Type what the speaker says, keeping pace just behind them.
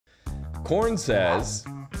Corn says,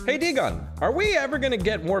 hey dGon, are we ever gonna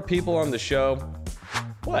get more people on the show?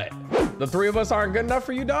 What? The three of us aren't good enough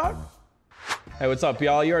for you, dog? Hey, what's up,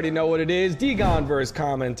 y'all? You already know what it is. dGon versus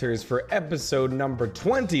commenters for episode number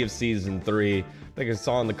 20 of season 3. I think I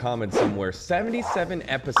saw in the comments somewhere 77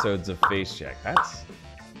 episodes of Facecheck.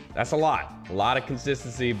 That's a lot of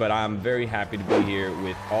consistency, but I'm very happy to be here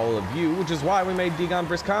with all of you, which is why we made dGon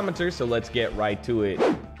versus commenters. So let's get right to it.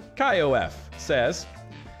 KyoF says,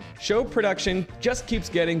 show production just keeps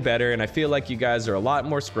getting better, and I feel like you guys are a lot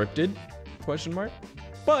more scripted, ?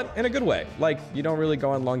 But in a good way. Like, you don't really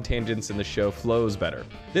go on long tangents and the show flows better.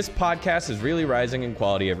 This podcast is really rising in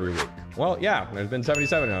quality every week. Well, yeah, there's been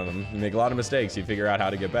 77 of them. You make a lot of mistakes, you figure out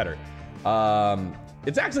how to get better.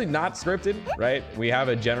 It's actually not scripted, right? We have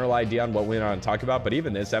a general idea on what we want to talk about, but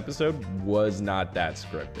even this episode was not that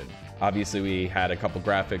scripted. Obviously, we had a couple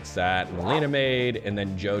graphics that Melina made, and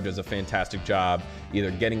then Joe does a fantastic job either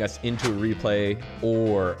getting us into a replay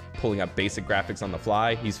or pulling up basic graphics on the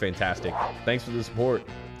fly. He's fantastic. Thanks for the support.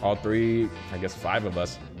 All three, I guess 5 of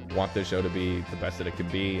us, want this show to be the best that it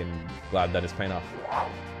could be, and glad that it's paying off.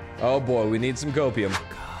 Oh boy, we need some copium.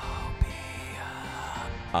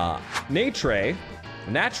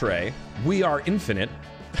 Natre, we are infinite.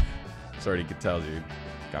 Sorry, you could tell you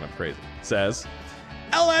kind of crazy. Says,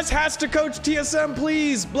 LS has to coach TSM,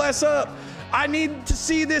 please. Bless up. I need to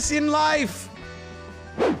see this in life.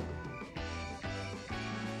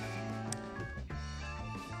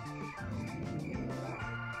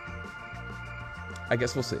 I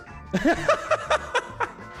guess we'll see.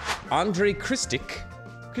 Andre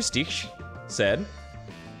Kristich said,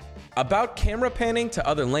 about camera panning to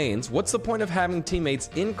other lanes, what's the point of having teammates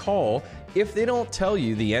in call if they don't tell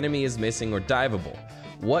you the enemy is missing or diveable?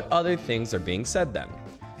 What other things are being said then?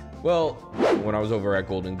 Well, when I was over at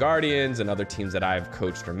Golden Guardians and other teams that I've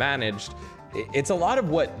coached or managed, it's a lot of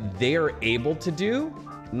what they're able to do,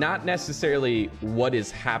 not necessarily what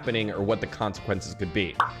is happening or what the consequences could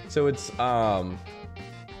be. So it's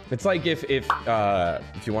like if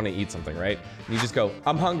you want to eat something, right? You just go,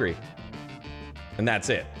 I'm hungry, and that's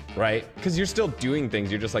it, right? Because you're still doing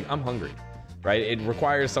things. You're just like, I'm hungry, right? It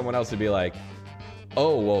requires someone else to be like,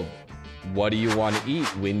 oh, well, what do you want to eat?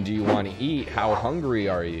 When do you want to eat? How hungry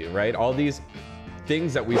are you, right? All these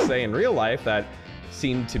things that we say in real life that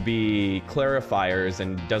seem to be clarifiers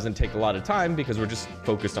and doesn't take a lot of time because we're just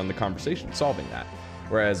focused on the conversation, solving that.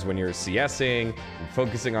 Whereas when you're CSing, and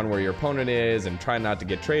focusing on where your opponent is and trying not to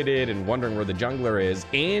get traded and wondering where the jungler is,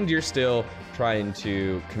 and you're still trying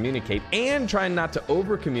to communicate and trying not to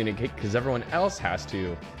over communicate because everyone else has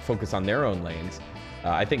to focus on their own lanes.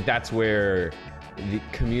 I think that's where the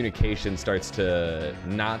communication starts to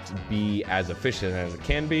not be as efficient as it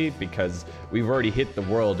can be because we've already hit the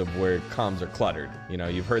world of where comms are cluttered. You know,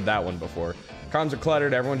 you've heard that one before. Comms are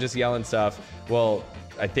cluttered, everyone just yelling stuff. Well,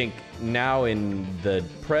 I think now in the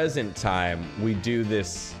present time, we do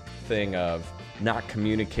this thing of not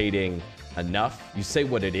communicating enough. You say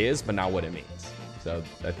what it is, but not what it means. So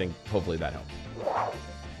I think hopefully that helps.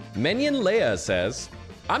 Menyon Leia says,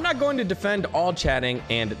 I'm not going to defend all chatting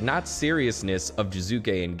and not seriousness of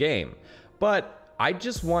Jizuke in game, but I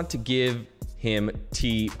just want to give him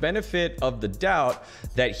the benefit of the doubt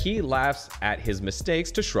that he laughs at his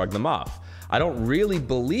mistakes to shrug them off. I don't really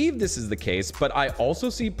believe this is the case, but I also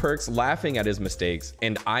see Perks laughing at his mistakes,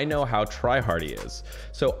 and I know how tryhard he is.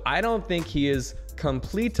 So I don't think he is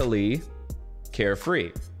completely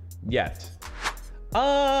carefree yet.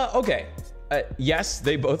 Okay. Yes,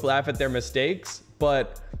 they both laugh at their mistakes,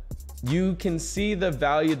 but you can see the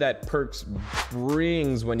value that Perks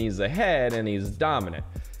brings when he's ahead and he's dominant.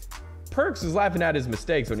 Perks is laughing at his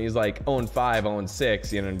mistakes when he's like 0-5,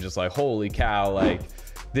 0-6, you know, just like, holy cow, like,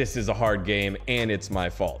 this is a hard game and it's my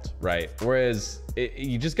fault, right? Whereas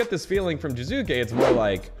you just get this feeling from Jizuke, it's more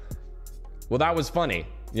like, well, that was funny,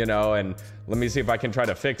 you know, and let me see if I can try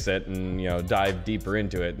to fix it and, you know, dive deeper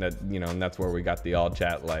into it. And that, you know, and that's where we got the all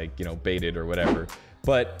chat, like, you know, baited or whatever.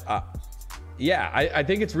 But yeah, I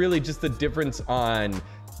think it's really just the difference on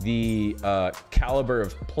the caliber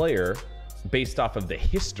of player based off of the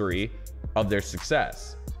history of their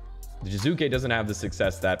success. Jizuke doesn't have the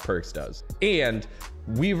success that Perks does. And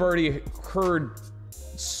we've already heard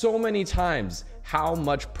so many times how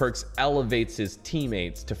much Perks elevates his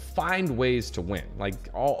teammates to find ways to win. Like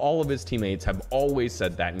all of his teammates have always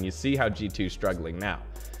said that, and you see how G2's struggling now.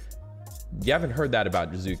 You haven't heard that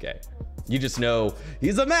about Jizuke. You just know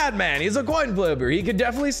he's a madman, he's a coin flipper, he could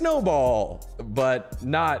definitely snowball, but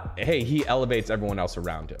not, hey, he elevates everyone else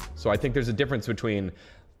around him. So I think there's a difference between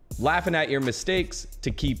laughing at your mistakes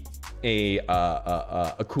to keep a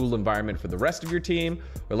cool environment for the rest of your team,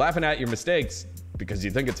 or laughing at your mistakes because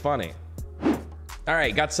you think it's funny. All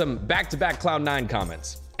right, got some back-to-back Cloud9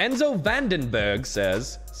 comments. Enzo Vandenberg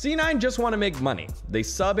says, C9 just want to make money. They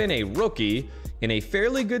sub in a rookie in a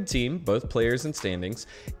fairly good team, both players and standings,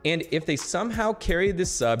 and if they somehow carry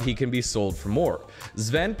this sub, he can be sold for more.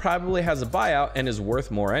 Sven probably has a buyout and is worth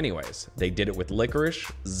more anyways. They did it with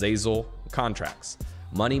Licorice, Zazel contracts.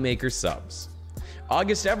 Moneymaker subs.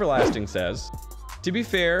 August Everlasting says, to be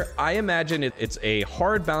fair, I imagine it's a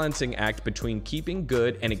hard balancing act between keeping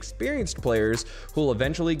good and experienced players who will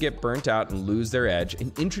eventually get burnt out and lose their edge,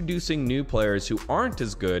 and introducing new players who aren't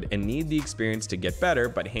as good and need the experience to get better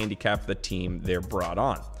but handicap the team they're brought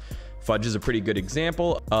on. Fudge is a pretty good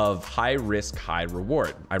example of high risk, high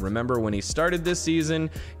reward. I remember when he started this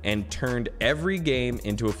season and turned every game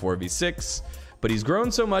into a 4v6, but he's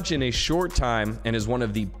grown so much in a short time and is one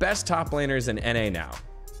of the best top laners in NA now.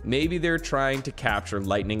 Maybe they're trying to capture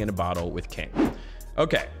lightning in a bottle with King.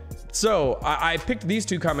 Okay, so I picked these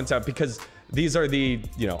two comments out because these are the,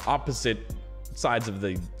 opposite sides of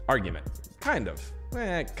the argument. Kind of.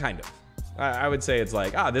 I would say it's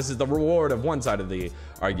like, this is the reward of one side of the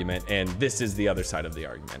argument, and this is the other side of the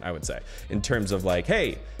argument, I would say. In terms of like,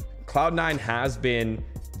 hey, Cloud9 has been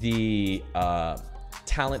the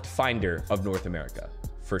talent finder of North America,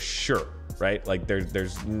 for sure, right? Like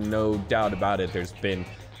there's no doubt about it. There's been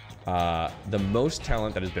the most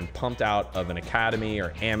talent that has been pumped out of an academy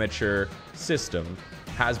or amateur system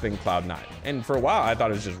has been Cloud9. And for a while, I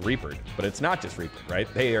thought it was just Reaper, but it's not just Reaper, right?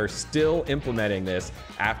 They are still implementing this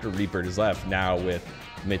after Reaper has left, now with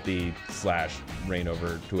Mithy / reign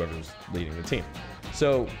over whoever's leading the team.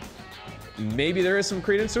 So maybe there is some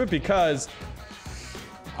credence to it because,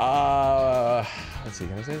 let's see,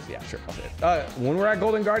 can I say this? Yeah, sure, I'll say it. When we're at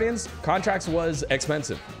Golden Guardians, contracts was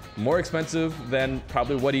expensive. More expensive than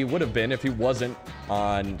probably what he would have been if he wasn't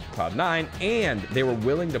on Cloud9, and they were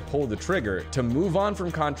willing to pull the trigger to move on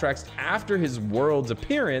from contracts after his Worlds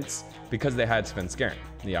appearance because they had Svenskeren.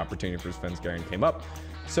 The opportunity for Svenskeren came up.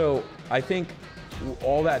 So I think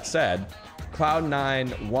all that said,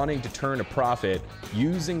 Cloud9 wanting to turn a profit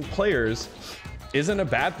using players isn't a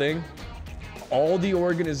bad thing. All the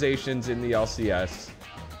organizations in the LCS,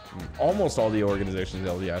 almost all the organizations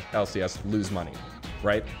in the LCS lose money,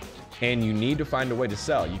 right? And you need to find a way to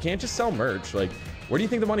sell. You can't just sell merch. Like, where do you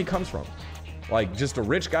think the money comes from? Like, just a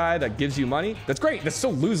rich guy that gives you money? That's great. That's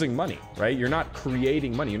still losing money, right? You're not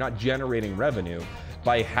creating money. You're not generating revenue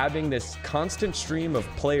by having this constant stream of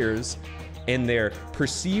players and their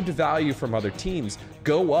perceived value from other teams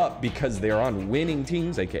go up because they're on winning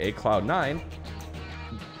teams, aka Cloud9.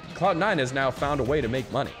 Cloud9 has now found a way to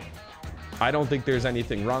make money. I don't think there's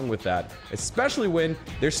anything wrong with that, especially when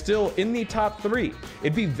they're still in the top 3.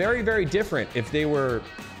 It'd be very, very different if they were,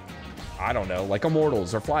 I don't know, like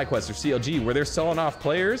Immortals or FlyQuest or CLG, where they're selling off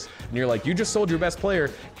players and you're like, you just sold your best player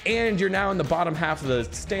and you're now in the bottom half of the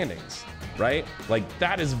standings, right? Like,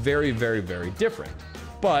 that is very, very, very different.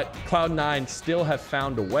 But Cloud9 still have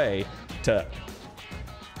found a way to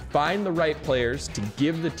find the right players to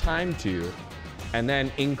give the time to, and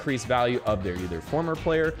then increase value of their either former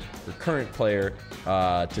player or current player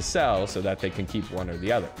to sell so that they can keep one or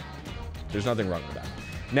the other. There's nothing wrong with that.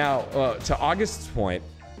 Now, to August's point,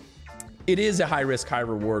 it is a high risk, high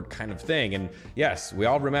reward kind of thing. And yes, we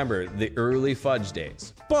all remember the early Fudge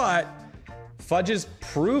days, but Fudge has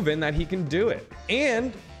proven that he can do it,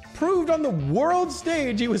 and proved on the world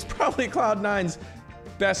stage he was probably Cloud9's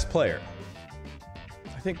best player.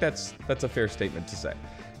 I think that's a fair statement to say.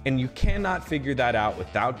 And you cannot figure that out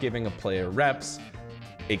without giving a player reps.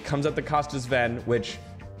 It comes at the cost of VENN, which,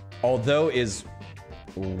 although is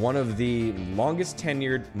one of the longest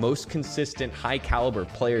tenured, most consistent, high caliber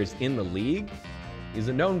players in the league, is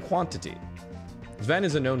a known quantity. VENN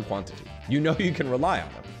is a known quantity. You know you can rely on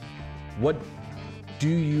him. What do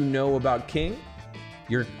you know about King?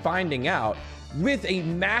 You're finding out with a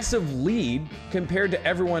massive lead compared to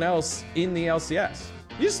everyone else in the LCS.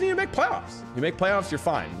 You just need to make playoffs. You make playoffs, you're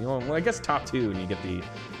fine. Well, I guess top 2 and you get the,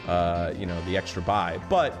 the extra bye.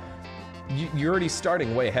 But you're already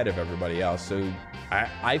starting way ahead of everybody else. So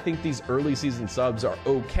I think these early season subs are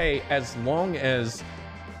okay as long as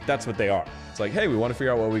that's what they are. It's like, hey, we want to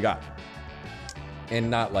figure out what we got,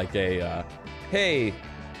 and not like a, hey,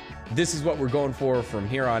 this is what we're going for from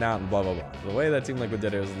here on out and blah blah blah. The way that Team Liquid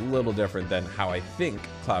did it was a little different than how I think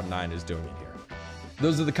Cloud9 is doing it here.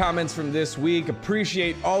 Those are the comments from this week.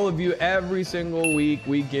 Appreciate all of you every single week,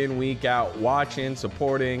 week in, week out, watching,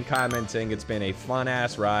 supporting, commenting. It's been a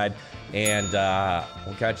fun-ass ride, and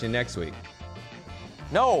we'll catch you next week.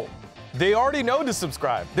 No, they already know to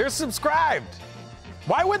subscribe. They're subscribed.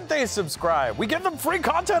 Why wouldn't they subscribe? We give them free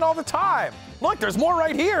content all the time. Look, there's more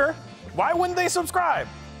right here. Why wouldn't they subscribe?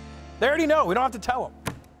 They already know. We don't have to tell them.